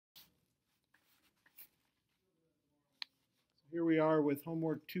Here we are with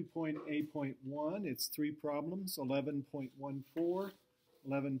homework 2.A.1. It's 3 problems, 11.14,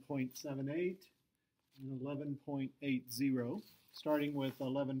 11.78, and 11.80. Starting with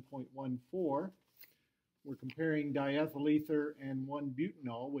 11.14, we're comparing diethyl ether and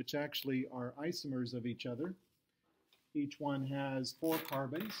 1-butanol, which actually are isomers of each other. Each one has 4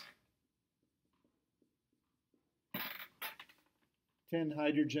 carbons, 10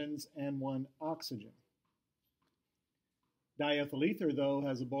 hydrogens, and 1 oxygen. Diethyl ether, though,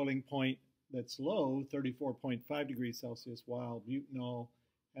 has a boiling point that's low, 34.5 degrees Celsius, while butanol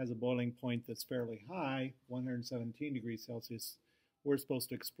has a boiling point that's fairly high, 117 degrees Celsius. We're supposed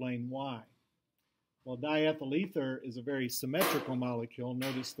to explain why. Well, diethyl ether is a very symmetrical molecule.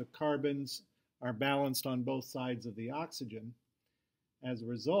 Notice the carbons are balanced on both sides of the oxygen. As a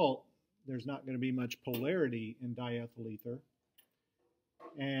result, there's not going to be much polarity in diethyl ether.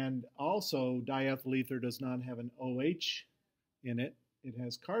 And also, diethyl ether does not have an OH in it. It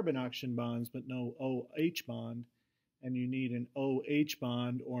has carbon-oxygen bonds, but no OH bond. And you need an OH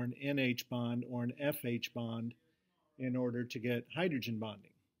bond or an NH bond or an FH bond in order to get hydrogen bonding.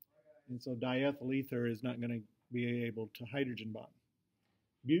 And so diethyl ether is not going to be able to hydrogen bond.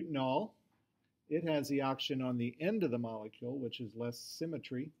 Butanol, it has the oxygen on the end of the molecule, which is less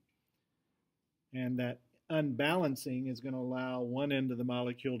symmetry. And that unbalancing is going to allow one end of the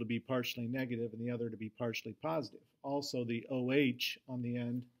molecule to be partially negative and the other to be partially positive. Also, the OH on the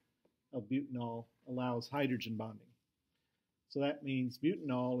end of butanol allows hydrogen bonding. So that means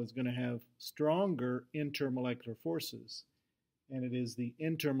butanol is going to have stronger intermolecular forces, and it is the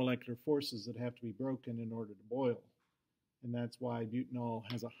intermolecular forces that have to be broken in order to boil. And that's why butanol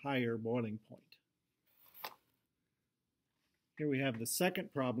has a higher boiling point. Here we have the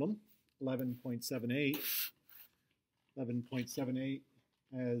second problem, 11.78. 11.78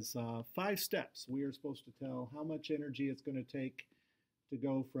 has 5 steps. We are supposed to tell how much energy it's going to take to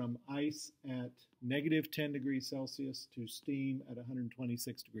go from ice at negative 10 degrees Celsius to steam at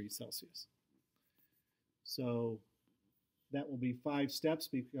 126 degrees Celsius. So that will be 5 steps,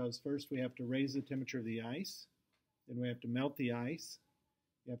 because first we have to raise the temperature of the ice, then we have to melt the ice,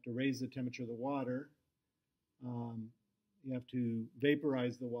 you have to raise the temperature of the water, you have to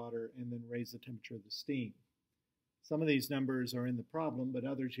vaporize the water, and then raise the temperature of the steam. Some of these numbers are in the problem, but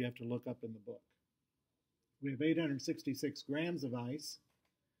others you have to look up in the book. We have 866 grams of ice.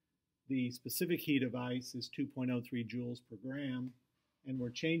 The specific heat of ice is 2.03 joules per gram, and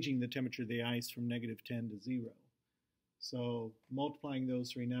we're changing the temperature of the ice from negative 10 to 0. So multiplying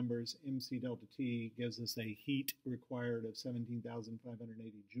those 3 numbers, MC delta T, gives us a heat required of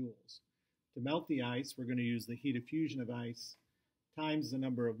 17,580 joules. To melt the ice, we're going to use the heat of fusion of ice times the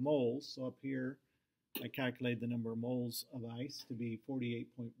number of moles. So up here, I calculated the number of moles of ice to be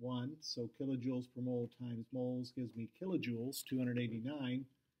 48.1. So kilojoules per mole times moles gives me kilojoules, 289,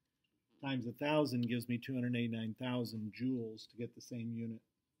 times 1,000 gives me 289,000 joules to get the same unit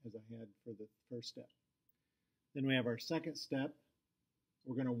as I had for the first step. Then we have our second step.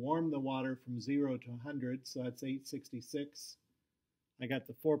 We're going to warm the water from 0 to 100, so that's 866. I got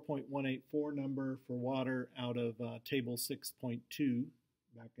the 4.184 number for water out of table 6.2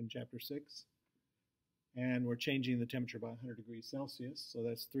 back in chapter 6. And we're changing the temperature by 100 degrees Celsius, so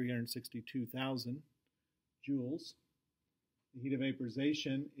that's 362,000 joules. The heat of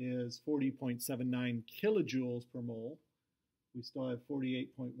vaporization is 40.79 kilojoules per mole. We still have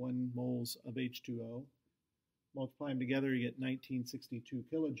 48.1 moles of H2O. Multiply them together, you get 1962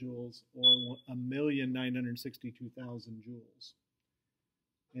 kilojoules, or 1,962,000 joules.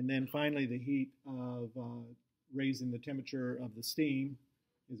 And then finally, the heat of raising the temperature of the steam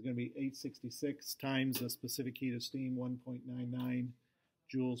is going to be 866 times the specific heat of steam, 1.99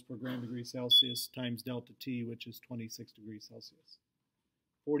 joules per gram degree Celsius, times delta T, which is 26 degrees Celsius,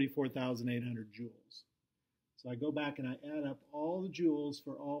 44,800 joules. So I go back and I add up all the joules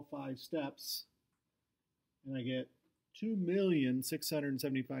for all 5 steps, and I get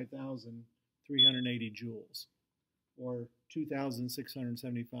 2,675,380 joules, or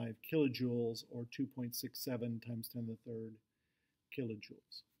 2,675 kilojoules, or 2.67 times 10 to the third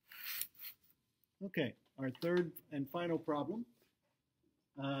kilojoules. Okay, our third and final problem.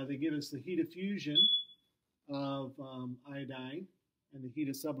 They give us the heat of fusion of iodine and the heat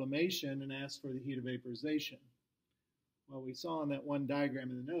of sublimation, and ask for the heat of vaporization. Well, we saw in that one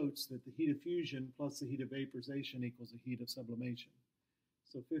diagram in the notes that the heat of fusion plus the heat of vaporization equals the heat of sublimation.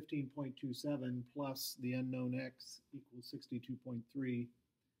 So 15.27 plus the unknown x equals 62.3.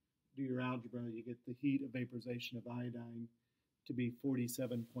 Do your algebra, you get the heat of vaporization of iodine to be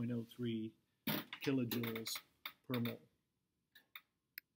 47.03 kilojoules per mole.